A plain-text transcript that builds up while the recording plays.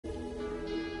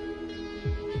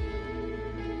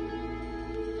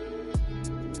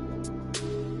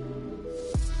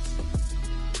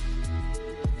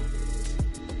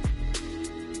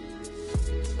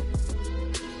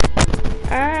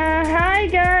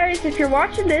guys, if you're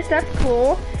watching this, that's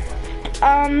cool.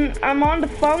 I'm on the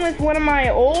phone with one of my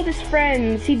oldest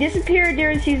friends. He disappeared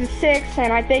during season 6,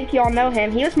 and I think y'all know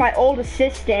him. He was my old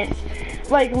assistant.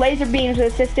 Like, Laserbeam's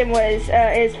assistant was,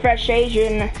 is Fresh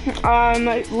Asian.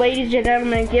 Ladies and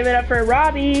gentlemen, give it up for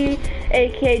Robbie,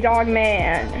 aka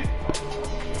Dogman.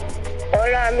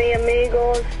 Hola, mi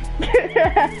amigos.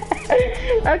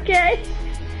 Okay.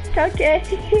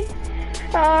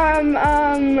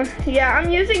 Yeah, I'm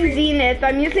using Zenith.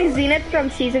 I'm using Zenith from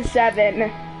season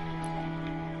 7.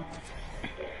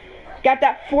 Got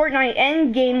that Fortnite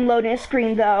endgame loading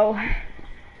screen though.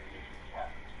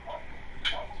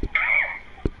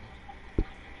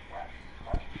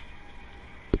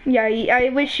 Yeah, I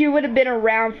wish you would have been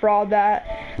around for all that.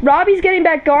 Robbie's getting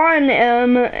back on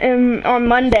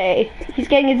Monday. He's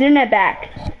getting his internet back.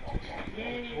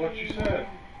 What you said?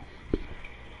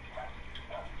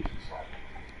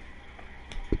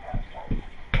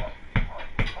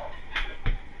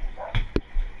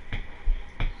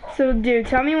 So, dude,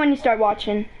 tell me when you start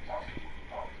watching.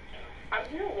 I'm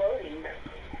still loading.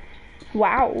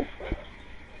 Wow.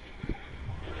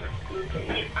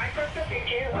 I first up your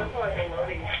channel, that's why I'm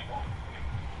loading.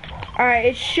 Alright,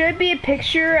 it should be a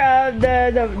picture of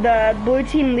the blue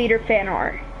team leader fan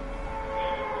art.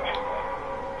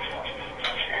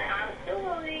 I'm still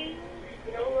loading.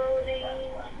 Still loading.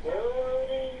 Still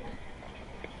loading.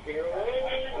 Still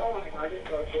loading. Oh my god, it's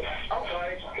loading. Oh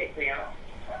god, it just kicked me out.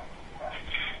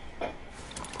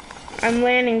 I'm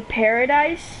landing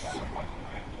Paradise.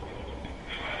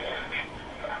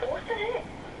 What the heck?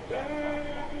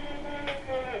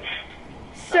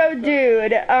 So,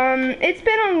 dude, it's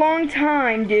been a long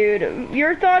time, dude.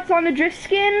 Your thoughts on the drift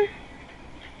skin?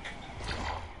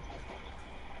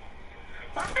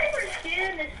 My favorite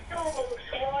skin is still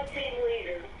Squad Team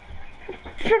Leader.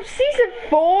 From season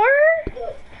 4?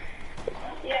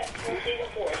 Yes, from season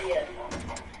 4, yes.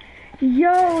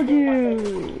 Yo,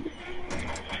 dude.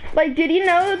 Like, did you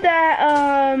know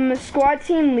that, Squad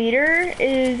Team Leader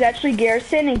is actually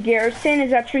Garrison, and Garrison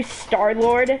is actually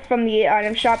Star-Lord from the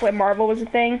item shop when Marvel was a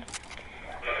thing?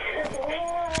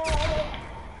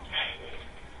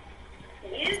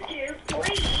 YouTube,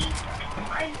 please.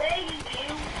 I'm begging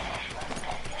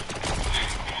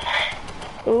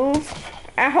you. Ooh.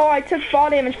 Ow, I took fall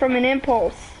damage from an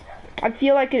impulse. I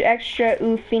feel like an extra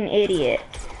oofing idiot.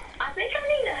 I think I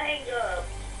need to hang up.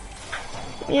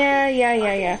 Yeah.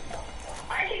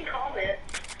 I can comment.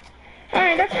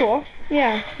 Alright, that's cool.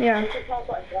 Yeah. I can talk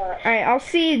like that. Alright, I'll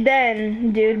see you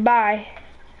then, dude. Bye.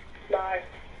 Bye.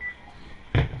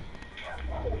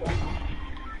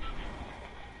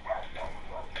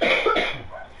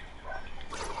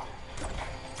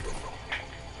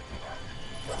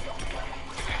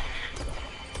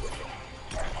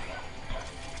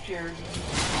 Jared.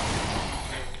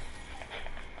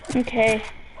 Okay.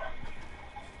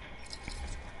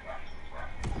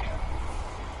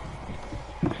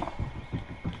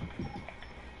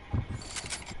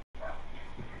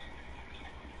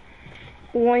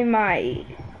 Boy, my.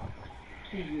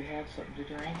 Do you have something to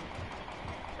drink?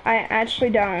 I actually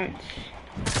don't.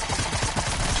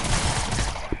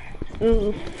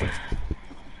 Oof.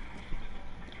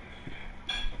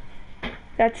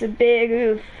 That's a big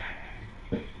oof.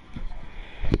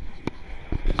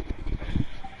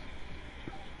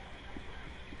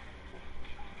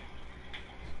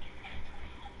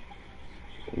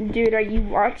 Dude, are you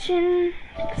watching?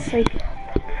 It's like...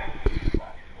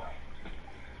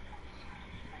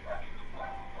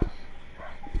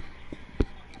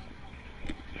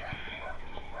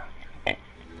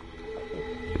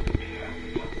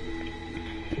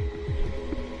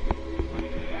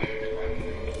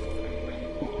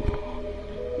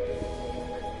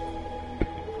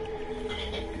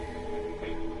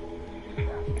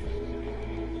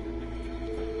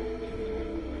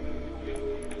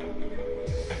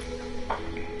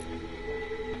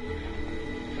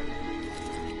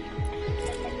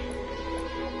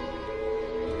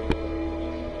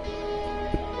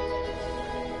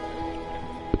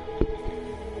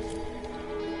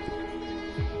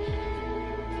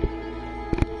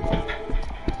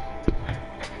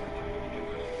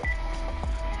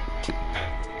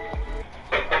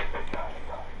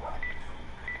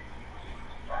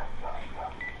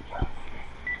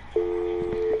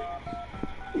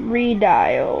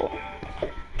 Redial.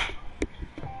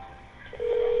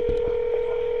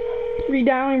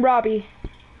 Redialing Robbie.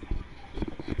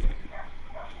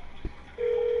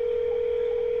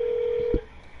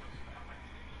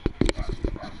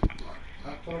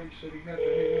 I thought you said you had to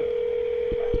hang up.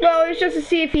 Well, it's just to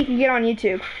see if he can get on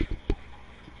YouTube.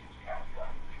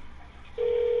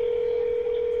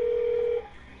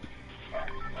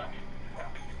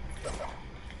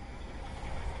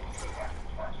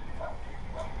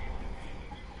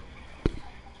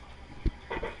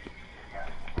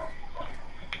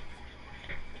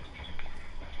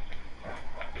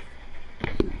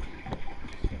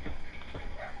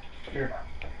 Here.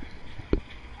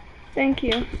 Thank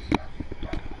you.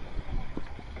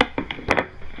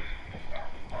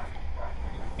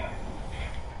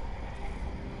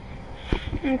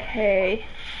 Okay.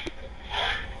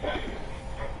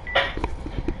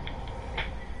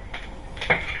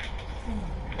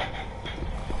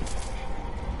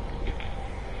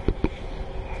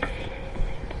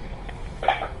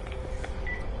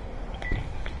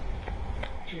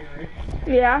 Jared,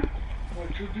 Yeah?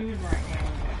 what you're doing right now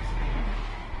is like spam.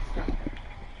 Stop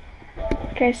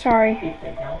it. Okay, sorry. If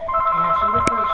they don't